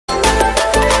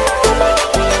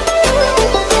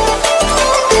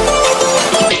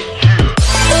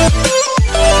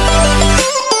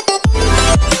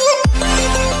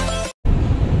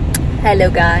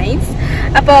Hello guys.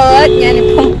 അപ്പോ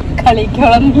ഞാനിപ്പം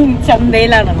കളിക്കോളം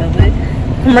ചന്തയിലാണുള്ളത്.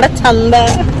 നമ്മുടെ ചന്ത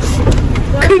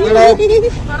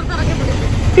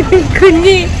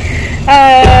കുഞ്ഞി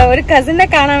ഒരു കസിനെ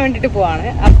കാണാൻ വേണ്ടിട്ട് പോവാണ്.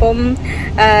 അപ്പം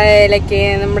ലൈക്ക്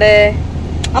നമ്മുടെ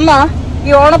അമ്മ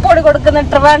ഈ ഓണപ്പൊടി കൊടുക്കുന്ന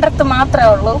ട്രിവാൻഡ്രത്ത്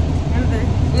മാത്രമേ ഉള്ളൂ.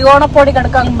 ഈ ഓണപ്പൊടി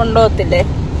കൊടുക്കാൻ കൊണ്ടുപോകത്തില്ലേ?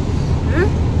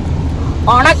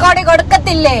 ഓണക്കോടി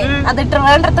കൊടുക്കത്തില്ലേ? അത്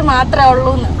ട്രിവാൻഡ്രത്ത് മാത്രമേ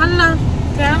ഉള്ളൂ.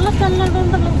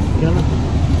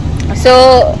 സോ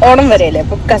ഓണം വരെയല്ലേ,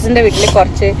 അപ്പൊ കസിന്റെ വീട്ടില്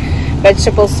കുറച്ച്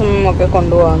വെജിറ്റബിൾസും ഒക്കെ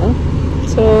കൊണ്ടുപോവാണ്.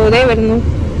 സോ അതേ വരുന്നു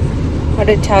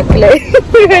അവിടെ ചാക്കില്,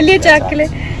 വലിയ ചാക്കില്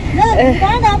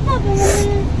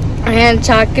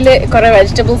ചാക്കില് കുറെ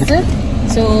വെജിറ്റബിൾസ്.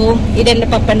 സോ ഇതെന്റെ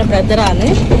പപ്പന്റെ ബ്രദറാണ്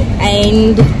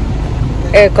ആൻഡ്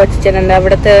കൊച്ചിനുണ്ട്.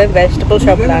 അവിടുത്തെ വെജിറ്റബിൾ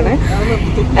ഷോപ്പിലാണ്.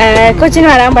 കൊച്ചിന്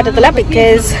വരാൻ പറ്റത്തില്ല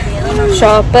ബിക്കോസ്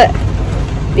ഷോപ്പ്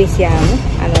ബിസിയാണ്.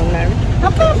 അതുകൊണ്ടാണ്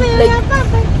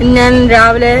ഞാൻ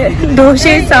രാവിലെ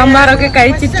ദോശയും സാമ്പാറൊക്കെ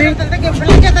കഴിച്ചിട്ട്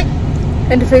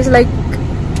എന്റെ ഫേസ് ലൈക്ക്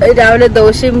രാവിലെ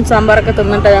ദോശയും സാമ്പാറൊക്കെ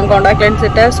തിന്നിട്ട് ഞാൻ കോണ്ടാക്ട് ലെൻസ്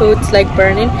ഇട്ട്. So it's like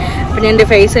burning. പിന്നെ എന്റെ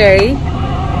ഫേസ് കഴുകി.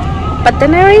 But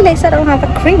then I realized I don't have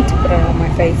a cream to put on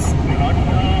my face.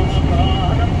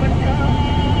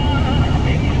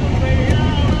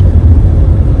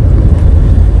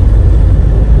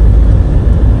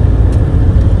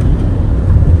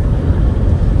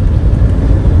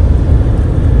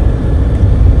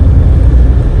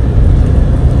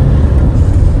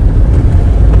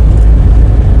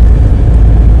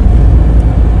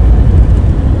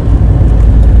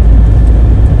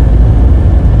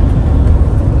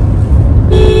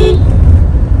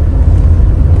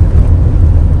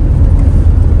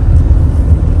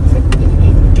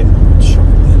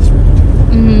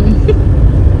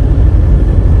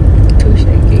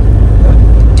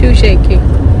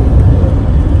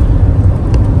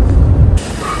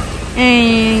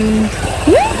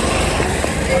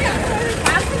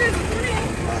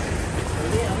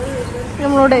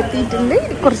 നമ്മളോട് എത്തിയിട്ടുണ്ട്.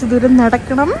 കുറച്ച് ദൂരം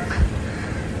നടക്കണം.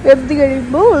 എത്തി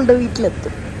കഴിയുമ്പോൾ അവളുടെ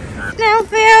വീട്ടിലെത്തും.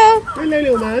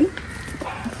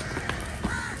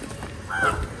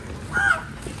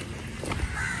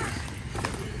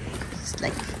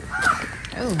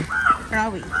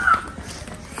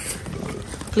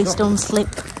 Please don't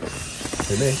slip.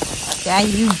 Yeah,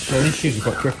 you.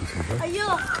 അയ്യോ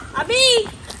അബി,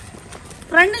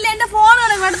 ഫ്രണ്ടിൽ എന്റെ ഫോൺ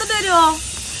എടുത്തിട്ട് വരുമോ?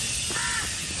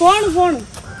 Phone.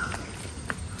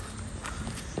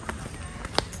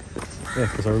 Yeah,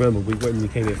 because I remember when we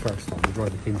came here first time, the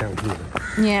driver came down here.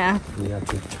 Yeah. And we had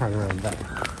to turn around that.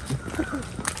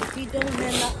 If you don't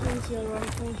have that means you're wrong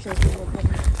function.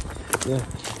 Yeah.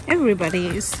 Everybody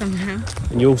is somehow.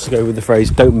 And you also go with the phrase,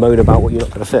 don't moan about what you're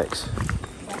not going to fix.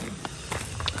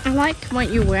 I like what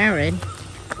you're wearing.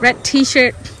 Red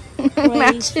t-shirt.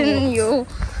 Matching you.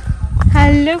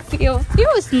 Hello, Theo. Theo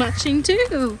is matching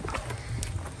too.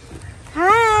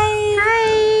 Hi. Hi.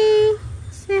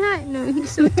 Say hi. No,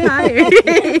 he's so tired.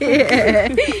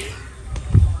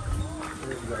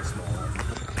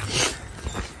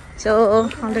 So,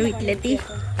 അവളുടെ വീട്ടിലെത്തി.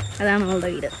 അതാണ് അവളുടെ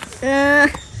വീട്.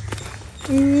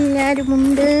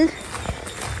 എല്ലാരുമുണ്ട്.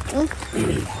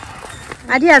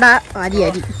 അരിയാടാ.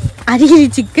 അരി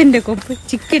ചിക്കൻ്റെ കൊമ്പ്,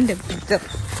 ചിക്കൻ്റെ picture,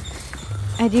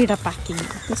 അരിയുടെ packing.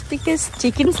 It's because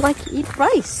chickens like to eat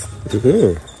rice.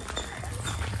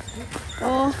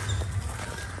 Oh,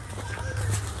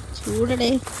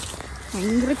 ചൂടടേ,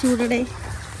 ഭയങ്കര ചൂടടേ.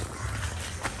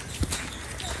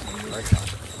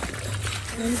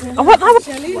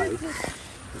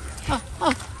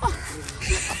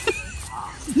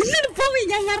 പോയി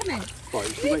ഞാൻ പറഞ്ഞേ.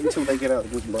 Wait until they get out of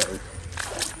the wooden bottle.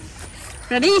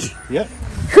 Ready? Yeah.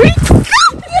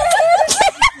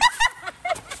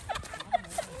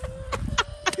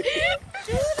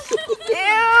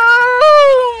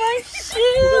 My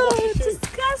shoe!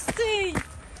 Disgusting!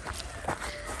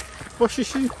 Wash your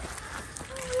shoe.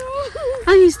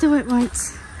 I used to wet whites.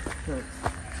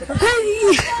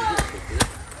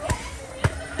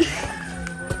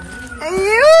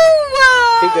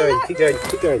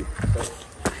 Keep going.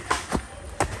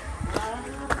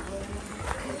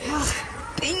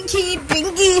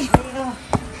 Pinky.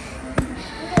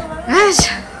 Gosh,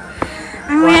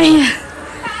 I'm ready.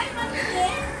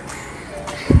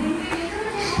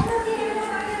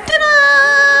 Ta-da!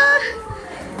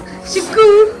 Chiku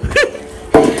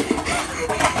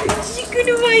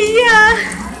Maya.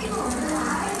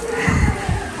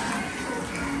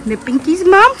 The Pinky's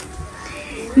mom.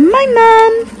 My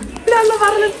mom.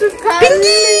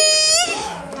 Pinky.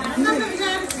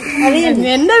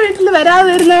 എന്റെ വീട്ടിൽ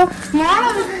വരാതിരുന്ന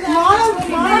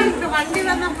വണ്ടി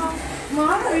വന്നപ്പോ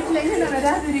വീട്ടിൽ എങ്ങനെ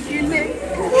വരാതിരിക്കില്ലേ?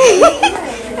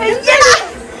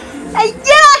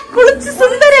 അയ്യാ കുളിച്ച്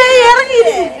സുന്ദരായി ഇറങ്ങി.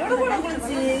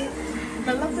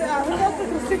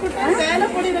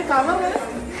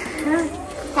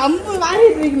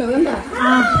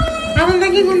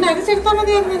 അതെന്തെങ്കിലും കൊണ്ട് അടിച്ചെടുത്താൽ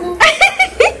മതിയായിരുന്നു.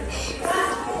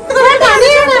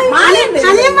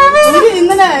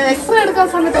 ഇന്നലെ എക്സ്റേ എടുക്കാൻ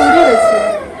സമയത്ത് ഒരേ വെച്ച്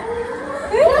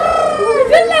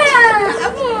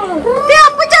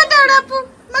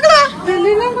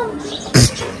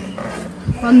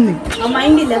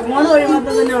മൈൻഡില്ല. ഫോണ് വഴി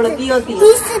മാത്രം തന്നെ ഉള്ളു. Theo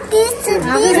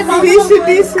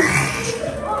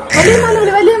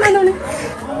വലിയ മാനോളി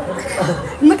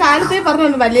ഇന്ന് കാലത്തേ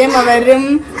പറഞ്ഞു. വലിയമ്മ വരും,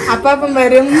 അപ്പാപ്പൻ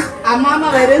വരും, അമ്മാമ്മ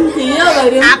വരും, Theo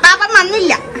വരും. അപ്പാപ്പൻ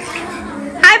വന്നില്ല.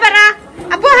 ഹായ് പറ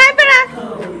അപ്പൊ, ഹായ് പറ,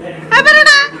 ഹായ്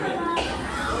പറടാ.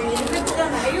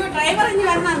 ഡ്രൈവർ ഇനി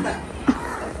വരണ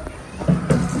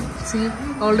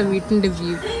അവളുടെ വീട്ടിന്റെ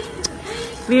വ്യൂ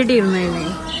വീട് ഇരുന്നേ.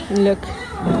 ലുക്ക്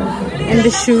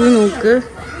എന്റെ ഷൂ നോക്ക്.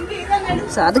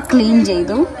 സോ അത് ക്ലീൻ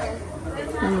ചെയ്തു.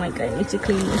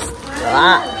 ക്ലീൻ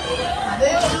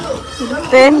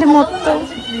എന്റെ മൊത്തം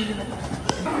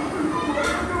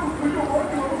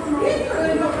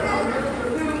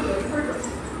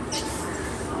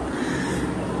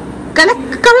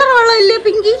കളർ വെള്ളം ഇല്ലേ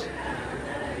പിങ്കി?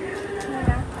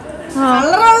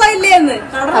 കളറുള്ള ഇല്ലേന്ന്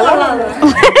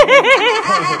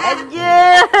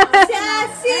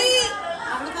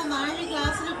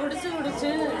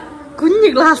കുഞ്ഞു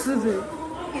ഗ്ലാസ്. ഇത്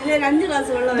 5 ഗ്ലാസ്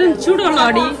വെള്ളം. ചൂടുവെള്ളം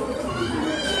അടി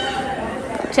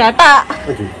ചേട്ടാ.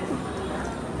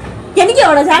 എനിക്ക്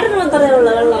അവിടെ ചേട്ടന് മാത്രമേ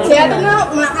ഉള്ളൂ വെള്ളം. ചേട്ടന്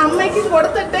അമ്മയ്ക്ക്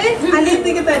കൊടുത്തിട്ട്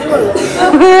അനിയത്തിക്ക് തരുവുള്ളൂ.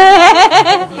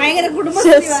 ഭയങ്കര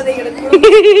കുടുംബശ്രീവാദികള്.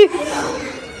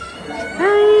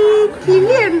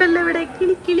 കിളി ഉണ്ടല്ലോ ഇവിടെ.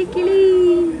 കിളി കിളി കിളി.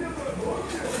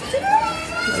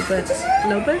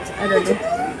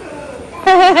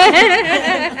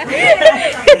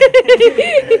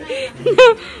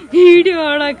 വീഡിയോ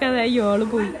ഓണാക്കാതെ. അയ്യോ അവള്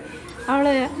പോയി.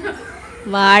 അവള്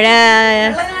വാഴ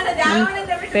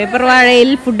പേപ്പർ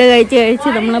വാഴയിൽ ഫുഡ് കഴിച്ച്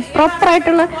നമ്മള്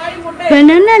പ്രോപ്പറായിട്ടുള്ള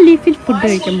ബനാന ലീഫിൽ ഫുഡ്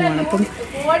കഴിക്കാൻ പോവാണ്. അപ്പം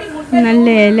നല്ല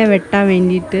ഇല വെട്ടാൻ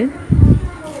വേണ്ടിയിട്ട്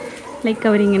ലൈക്ക്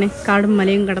അവരിങ്ങനെ കാടും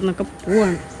മലയും കടന്നൊക്കെ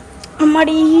പോവാണ്.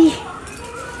 അമ്മടി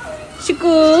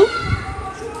ചിക്കു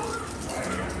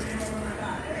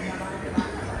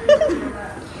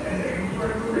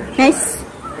നൈസ്.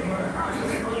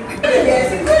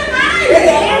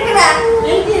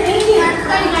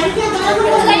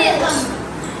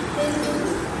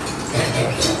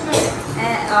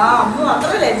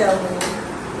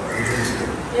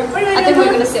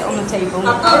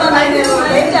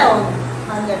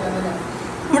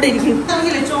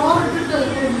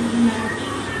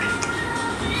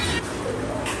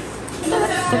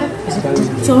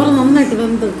 ചോറ് നന്നായിട്ട്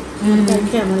വെന്ത്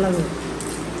കഴിക്കാൻ നല്ലത്.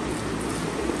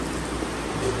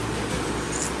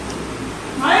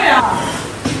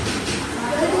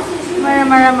 മഴ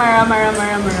മഴ മഴ മഴ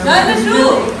മഴ മഴ.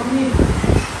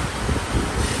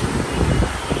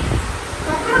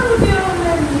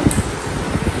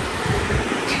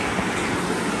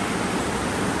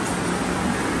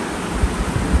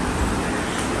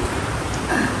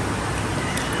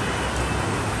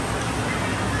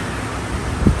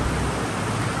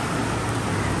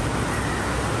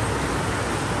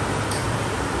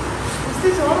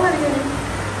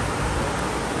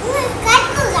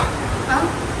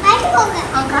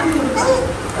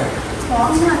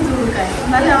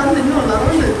 എന്നാലും അവൻ നിന്നുള്ളൂ.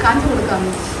 അതുകൊണ്ട് കാണിച്ചു കൊടുക്കാം.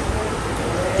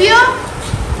 Theo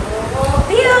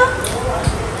Theo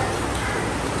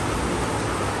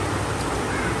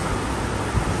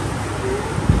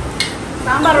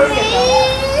സാമ്പാർ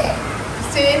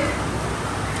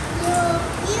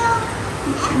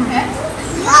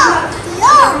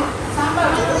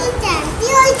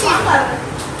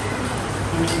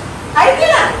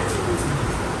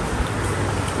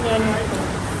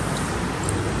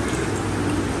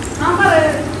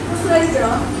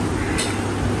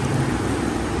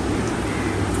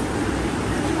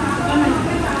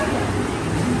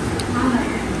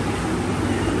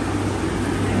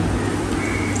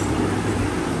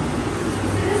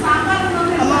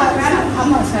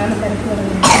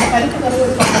പരിപ്പ് കറി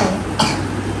ഒരു പത്രം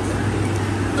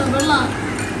വെള്ളം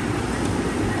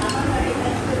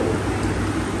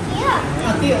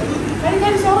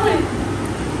കഴിക്കാൻ ചോറ്.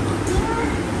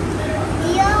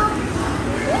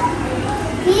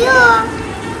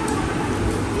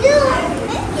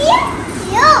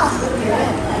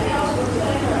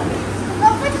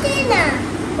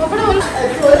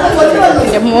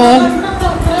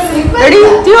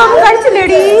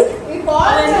 കഴിച്ചില്ലേടി?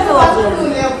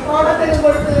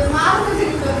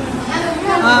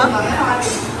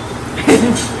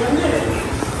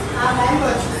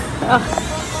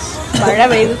 മഴ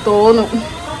പെയ്ത് തോന്നും.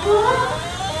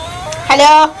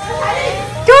 ഹലോ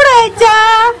ചൂട് വെച്ചാ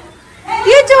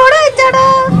ഈ ചൂട് വെച്ചാടാ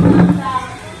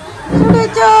ചൂട്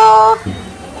വെച്ചോ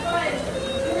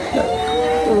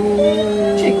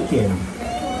Chicken.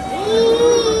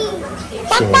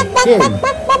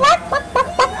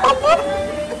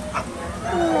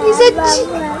 He's a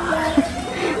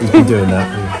He's been doing that.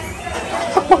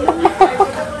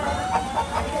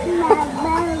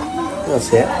 That's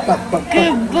it.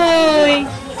 good boy.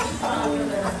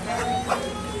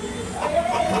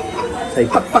 Say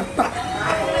buck.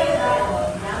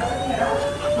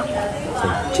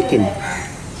 Say chicken.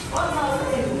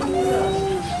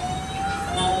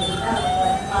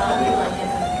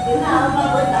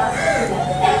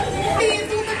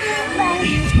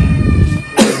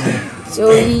 So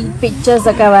ഈ പിക്ചേഴ്സ്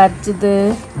ഒക്കെ വരച്ചത്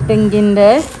പിങ്കിൻ്റെ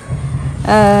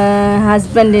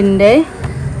ഹസ്ബൻഡിൻ്റെ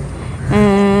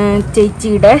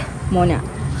ചേച്ചിയുടെ മോന.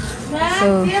 സോ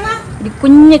ഒരു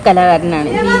കുഞ്ഞു കലാകാരനാണ്.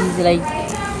 ഹീസ് ലൈക്ക്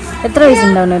എത്ര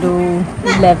വയസ്സുണ്ടാവുന്ന ഒരു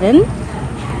 11.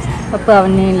 അപ്പോൾ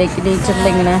അവന് ലൈക്ക് നേച്ചറിൽ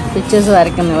ഇങ്ങനെ പിക്ചേഴ്സ്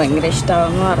വരയ്ക്കുന്നത് ഭയങ്കര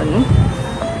ഇഷ്ടമാണെന്ന് പറഞ്ഞു.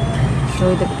 സോ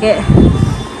ഇതൊക്കെ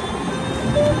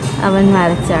അവൻ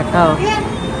വരച്ചാട്ടോ.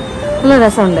 നല്ല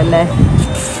രസമുണ്ടല്ലേ.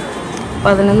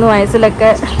 11 വയസ്സിലൊക്കെ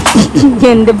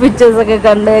എൻ്റെ പിക്ചേഴ്സൊക്കെ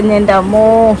കണ്ടു കഴിഞ്ഞാൽ എൻ്റെ അമ്മോ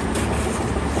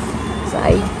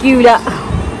സഹിക്കൂല.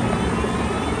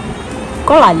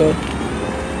 കൊള്ളാല്ലേ?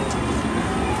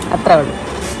 അത്ര ഉള്ളു.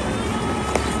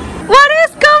 What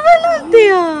is going on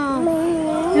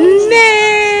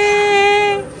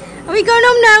there? Are we going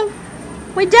home now?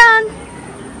 We're done.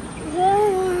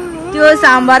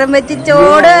 സാമ്പാറും വെച്ച്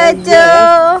ചോറ് വെച്ചോ.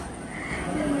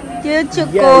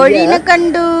 കോഴീനെ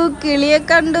കണ്ടു, കിളിയെ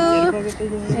കണ്ടു.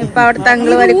 ഇപ്പൊ അവിടെ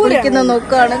തങ്ങള് വരെ കുളിക്കുന്ന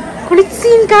നോക്കാണ്.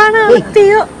 കുളിച്ചീൻ കാണാ.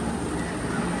 Theo.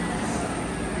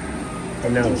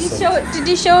 Did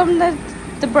you show him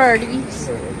the birdies?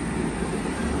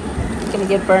 Gonna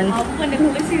get burned.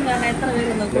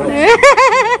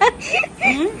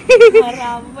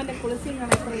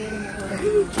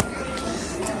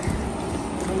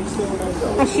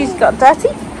 She's got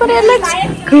dirty, but it looks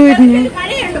good.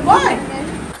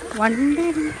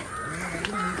 Wonderful.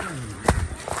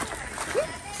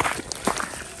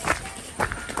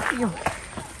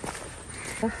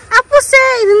 അപ്പൂസേ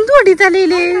ഇതെന്തോടി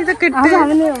തലയില് ഇതൊക്കെ ഇട്ട്?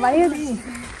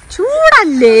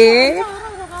 ചൂടല്ലേ?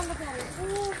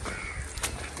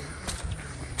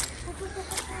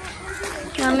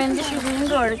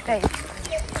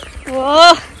 ഓ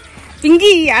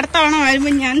പിങ്കി, അടുത്ത തവണ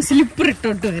വരുമ്പോ ഞാൻ സ്ലിപ്പർ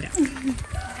ഇട്ടോട്ട് വരാം.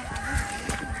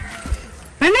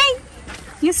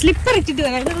 ഞാൻ സ്ലിപ്പർ ഇട്ടിട്ട്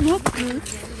വരാം. ഇതൊക്കെ നോക്ക്,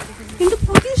 എന്റെ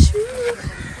പുതിയ ഷൂ.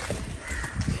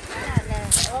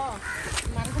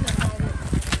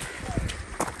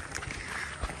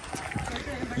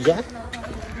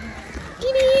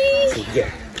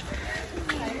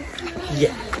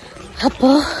 അപ്പോ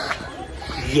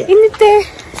ഇന്നത്തെ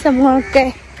സംഭവമൊക്കെ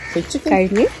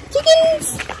കഴിഞ്ഞു.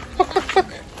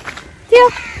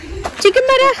 ചിക്കൻ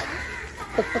വരാ.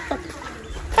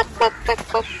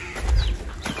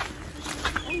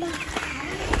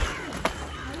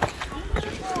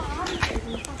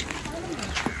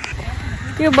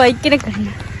 ബൈക്കിനെ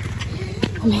കണ്ടു.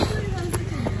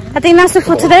 I think that's it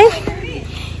for today.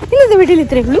 ഇന്നത്തെ വീഡിയോയിൽ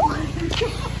ഇത്രയേ ഉള്ളൂ.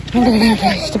 എൻ്റെ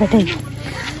വീഡിയോ ഇഷ്ടപ്പെട്ടെങ്കിൽ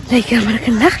ലൈക്ക് ചെയ്യാൻ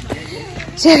മറക്കണ്ട,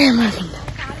 ഷെയർ ചെയ്യാൻ മറക്കണ്ട,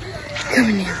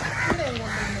 കമന്റ് ചെയ്യാൻ മറക്കണ്ട.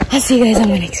 I'll see you guys on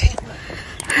my next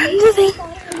video.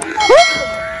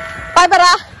 Bye പറ.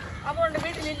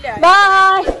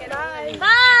 Bye.